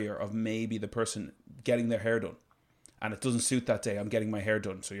barrier of maybe the person getting their hair done, and it doesn't suit that day. I'm getting my hair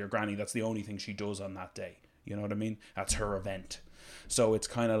done. So your granny, that's the only thing she does on that day. You know what I mean? That's her event. So it's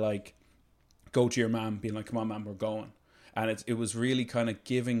kind of like, go to your mum, being like, come on, mum, we're going. And it was really kind of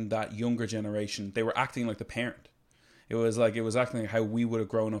giving that younger generation, they were acting like the parent. It was acting like how we would have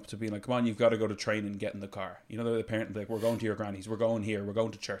grown up, to be like, come on, you've got to go to training and get in the car. You know, they're the parent, like, we're going to your granny's, we're going here, we're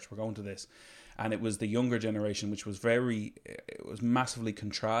going to church, we're going to this. And it was the younger generation, which was it was massively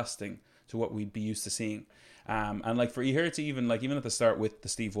contrasting to what we'd be used to seeing. And like for her to even at the start with the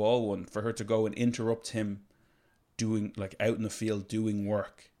Steve Wall one, for her to go and interrupt him doing, like, out in the field doing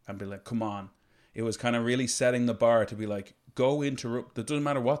work, and be like, come on. It was kind of really setting the bar to be like, go interrupt. It doesn't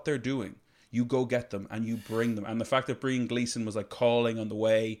matter what they're doing. You go get them and you bring them. And the fact that Brian Gleeson was like calling on the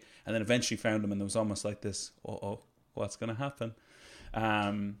way and then eventually found him, and there was almost like this, what's going to happen?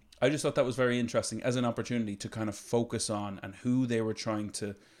 I just thought that was very interesting as an opportunity to kind of focus on and who they were trying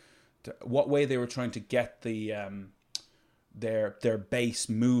to what way they were trying to get the their base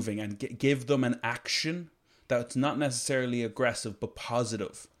moving and give them an action that's not necessarily aggressive but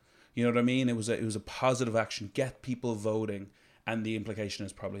positive. You know what I mean? It was a positive action. Get people voting, and the implication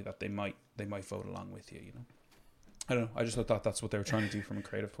is probably that they might vote along with you. You know, I don't know. I just thought that's what they were trying to do from a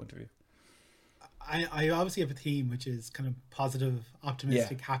creative point of view. I obviously have a theme which is kind of positive,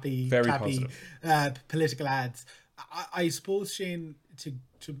 optimistic, happy, very happy positive. Political ads. I suppose, Shane,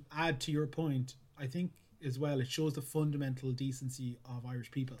 to add to your point, I think as well it shows the fundamental decency of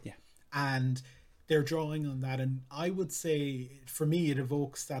Irish people. Yeah, and they're drawing on that, and I would say for me it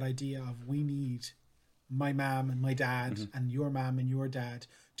evokes that idea of we need my mum and my dad and your mum and your dad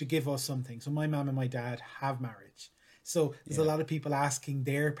to give us something. So my mum and my dad have marriage, so there's a lot of people asking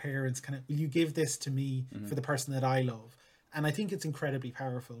their parents, kind of, will you give this to me for the person that I love? And I think it's incredibly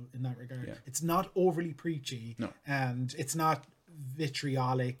powerful in that regard. It's not overly preachy, and it's not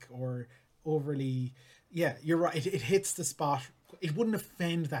vitriolic or overly you're right, it hits the spot. It wouldn't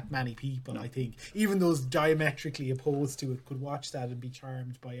offend that many people. I think even those diametrically opposed to it could watch that and be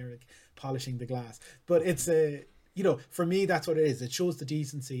charmed by Eric polishing the glass. But it's for me, that's what it is. It shows the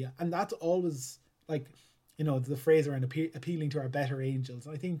decency, and that's always, like, the phrase around appealing to our better angels.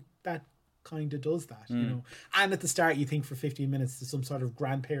 I think that kind of does that, and at the start you think for 15 minutes there's some sort of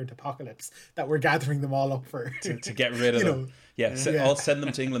grandparent apocalypse that we're gathering them all up for to get rid of them. I'll send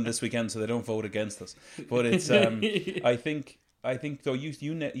them to England this weekend so they don't vote against us. But it's I think though you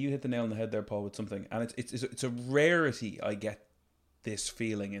hit the nail on the head there, Paul, with something, and it's a rarity I get this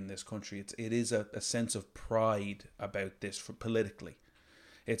feeling in this country. It is a sense of pride about this politically.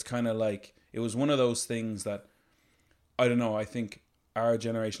 It's kind of like, it was one of those things that, I don't know, I think our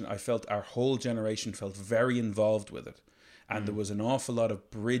generation, I felt our whole generation felt very involved with it, and there was an awful lot of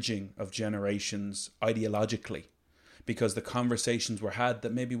bridging of generations ideologically, because the conversations were had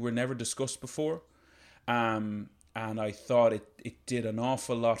that maybe were never discussed before. And I thought it did an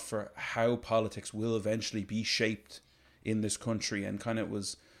awful lot for how politics will eventually be shaped in this country, and kind of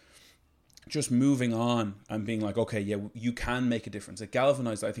was just moving on and being like, okay, you can make a difference. It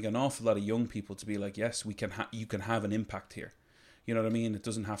galvanized, I think, an awful lot of young people to be like, yes, you can have an impact here. You know what I mean? It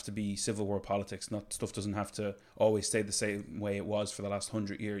doesn't have to be Civil War politics. Stuff doesn't have to always stay the same way it was for the last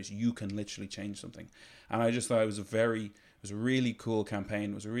 100 years. You can literally change something. And I just thought it was a really cool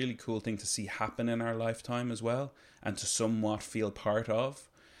campaign. It was a really cool thing to see happen in our lifetime as well, and to somewhat feel part of.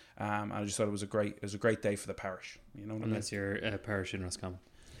 I just thought it was a great day for the parish. You know what Unless you're a parish in Roscommon.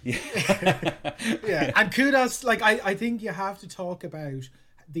 Yeah. And kudos. Like, I think you have to talk about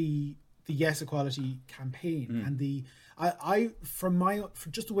the Yes Equality campaign and for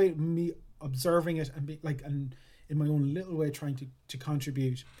just the way me observing it and in my own little way trying to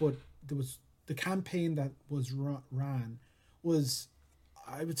contribute. But there was the campaign that was ran was,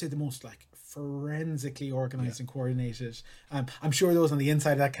 I would say, the most like forensically organized and coordinated. I'm sure those on the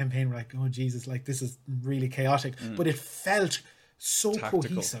inside of that campaign were like, oh Jesus, like this is really chaotic, but it felt so tactical,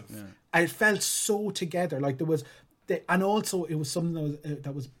 cohesive. It felt so together. Like there was, and also it was something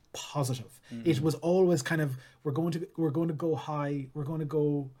that was positive. It was always kind of, we're going to go high, we're going to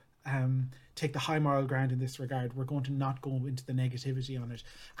go take the high moral ground in this regard, we're going to not go into the negativity on it.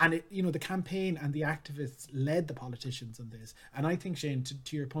 And it, the campaign and the activists led the politicians on this, and I think, Shane,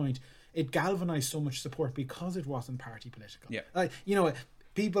 to your point, it galvanized so much support because it wasn't party political.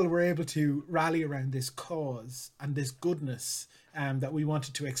 People were able to rally around this cause and this goodness that we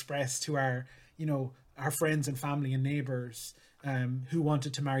wanted to express to our friends and family and neighbors who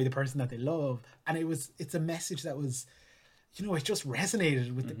wanted to marry the person that they love. And it's a message that was, it just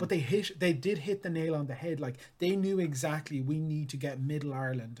resonated with it. But they did hit the nail on the head. Like, they knew exactly, we need to get Middle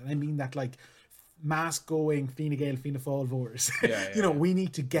Ireland, and I mean that, like, mass going Fine Gael, Fianna Fáil voters. We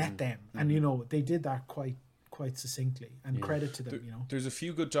need to get them, and they did that quite succinctly, and credit to them. There's a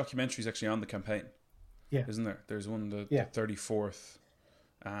few good documentaries actually on the campaign, isn't there? There's one, the 34th,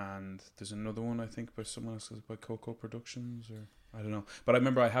 and there's another one I think by someone else, by Coco Productions, or I don't know, but I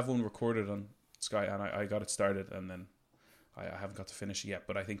remember I have one recorded on Sky, and I got it started, and then I haven't got to finish it yet,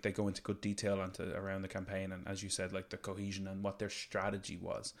 but I think they go into good detail around the campaign, and as you said, like the cohesion and what their strategy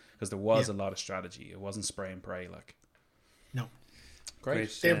was, because there was a lot of strategy. It wasn't spray and pray, like. No.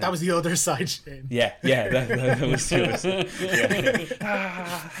 Great. That was the other side, Shane. Yeah, that was the other side.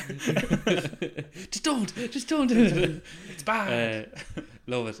 Just don't do it. It's bad.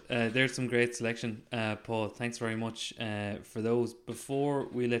 Love it. There's some great selection, Paul. Thanks very much for those. Before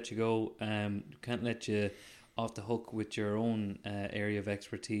we let you go, can't let you off the hook with your own area of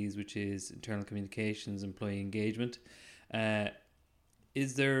expertise, which is internal communications, employee engagement.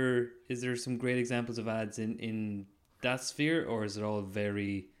 Is there some great examples of ads in that sphere, or is it all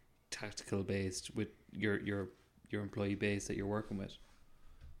very tactical based with your employee base that you're working with?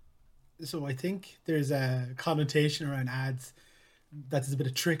 So I think there's a connotation around ads that there's a bit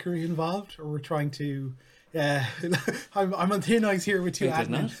of trickery involved, or we're trying to. I'm on thin ice here with two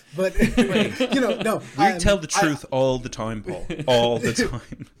admin, but no. We tell the truth all the time, Paul. All the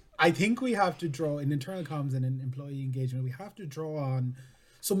time. I think we have to draw in internal comms and in employee engagement. We have to draw on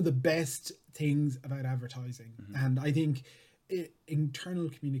some of the best things about advertising, and I think internal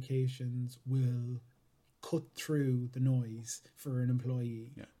communications will cut through the noise for an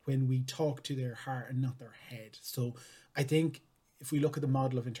employee when we talk to their heart and not their head. So I think if we look at the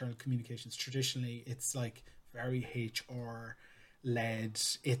model of internal communications, traditionally it's like very HR led,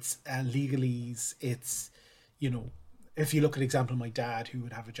 it's legalese, it's, if you look at example, my dad, who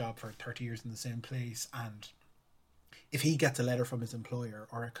would have a job for 30 years in the same place, and if he gets a letter from his employer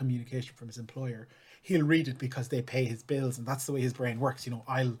or a communication from his employer, he'll read it because they pay his bills, and that's the way his brain works.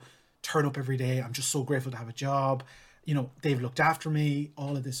 I'll turn up every day, I'm just so grateful to have a job, they've looked after me,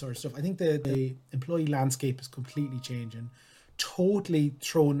 all of this sort of stuff. I think the employee landscape is completely changing, totally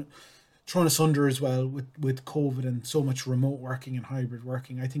thrown asunder as well with COVID and so much remote working and hybrid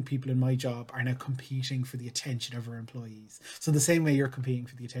working. I think people in my job are now competing for the attention of our employees. So the same way you're competing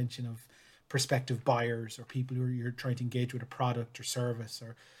for the attention of prospective buyers or people who you're trying to engage with a product or service,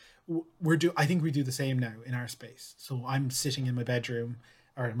 or I think we do the same now in our space. So I'm sitting in my bedroom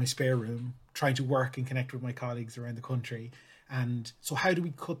or in my spare room trying to work and connect with my colleagues around the country. And so how do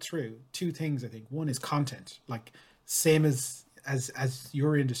we cut through? Two things, I think. One is content, like same as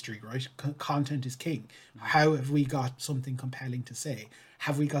your industry, right? Content is king. How have we got something compelling to say?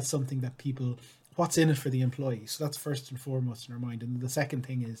 Have we got something that what's in it for the employee? So that's first and foremost in our mind. And the second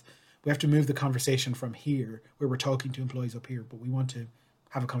thing is we have to move the conversation from here, where we're talking to employees up here, but we want to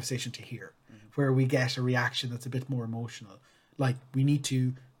have a conversation to here, where we get a reaction that's a bit more emotional. Like, we need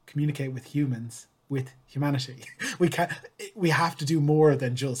to communicate with humans, with humanity. We have to do more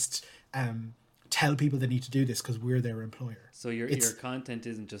than just tell people they need to do this because we're their employer. So your content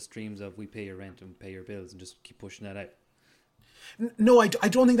isn't just streams of we pay your rent and pay your bills and just keep pushing that out. No, I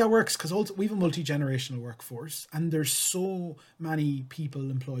don't think that works, because also we have a multi-generational workforce, and there's so many people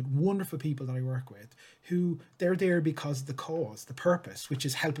employed, wonderful people that I work with, who they're there because of the cause, the purpose, which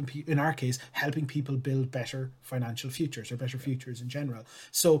is helping in our case, helping people build better financial futures or better futures in general.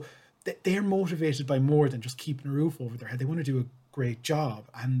 So they're motivated by more than just keeping a roof over their head. They want to do a great job.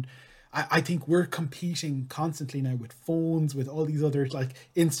 And I think we're competing constantly now with phones, with all these other like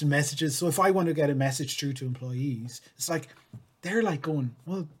instant messages. So if I want to get a message through to employees, it's like, they're like going,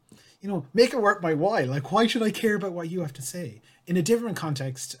 well, make it worth my while. Like, why should I care about what you have to say? In a different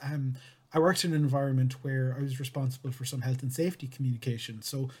context, I worked in an environment where I was responsible for some health and safety communication.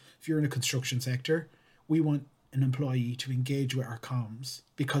 So if you're in a construction sector, we want an employee to engage with our comms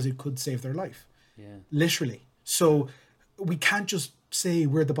because it could save their life. Yeah. Literally. So we can't just say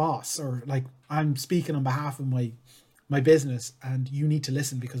we're the boss, or like I'm speaking on behalf of my business and you need to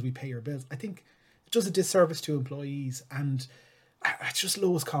listen because we pay your bills. I think it does a disservice to employees, and it's just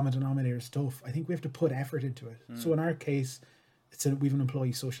lowest common denominator stuff. I think we have to put effort into it. So in our case, we have an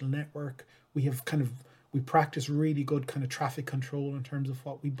employee social network. We have we practice really good kind of traffic control in terms of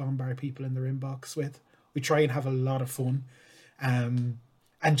what we bombard people in their inbox with. We try and have a lot of fun, and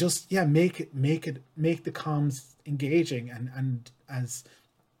just make the comms engaging and as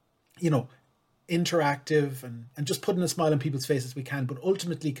interactive and just putting a smile on people's faces we can, but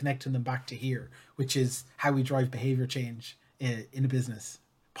ultimately connecting them back to here, which is how we drive behavior change in a business,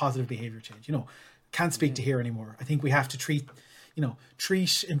 positive behavior change. Can't speak to here anymore. I think we have to treat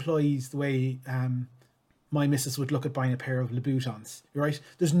employees the way my missus would look at buying a pair of Louboutins, right?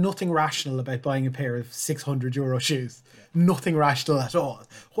 There's nothing rational about buying a pair of €600 shoes. Nothing rational at all.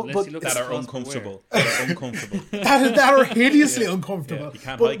 That are uncomfortable. that are hideously uncomfortable. Yeah, you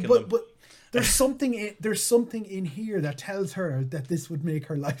can't hike in them. But there's something in here that tells her that this would make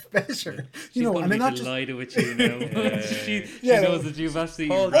her life better. She's going to be delighted with you now. she knows that you've actually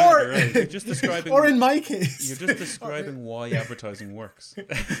you're just describing, or in my case, you're just describing why advertising works.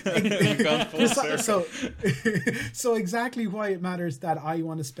 You've gone full circle. So exactly why it matters that I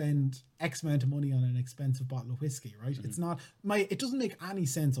want to spend X amount of money on an expensive bottle of whiskey, right? It's not it doesn't make any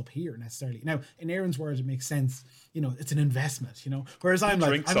sense up here necessarily. Now, in Aaron's words, it makes sense. It's an investment, Whereas I'm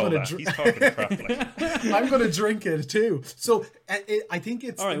like, I'm going to He's talking crap. I'm going to drink it too. So I think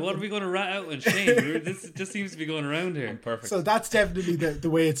it's all right. What are we going to rat out and Shane? This just seems to be going around here. Perfect. So that's definitely the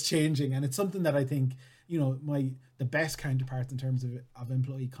way it's changing, and it's something that I think the best counterparts in terms of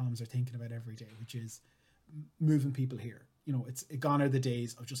employee comms are thinking about every day, which is moving people here. It's gone are the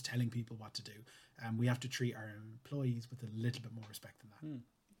days of just telling people what to do, and we have to treat our employees with a little bit more respect than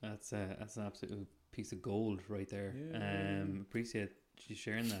that. That's an absolute piece of gold right there. Appreciate you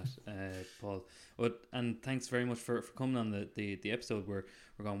sharing that, Paul. And thanks very much for coming on the episode. We're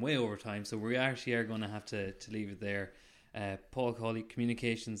going way over time, so we actually are going to have to leave it there. Paul Cawley,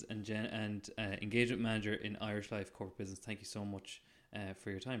 Communications and Engagement Manager in Irish Life Corporate Business. Thank you so much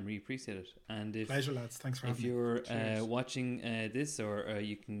for your time. Really appreciate it. And pleasure, lads. Thanks for having me. If you're watching this, or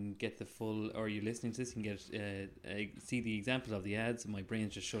you can get the full, or you're listening to this, you can get see the examples of the ads. My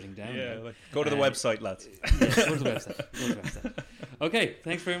brain's just shutting down. Go to the website, lads. Go to the website. Okay,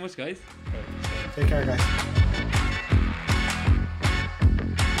 thanks very much, guys. Take care, guys.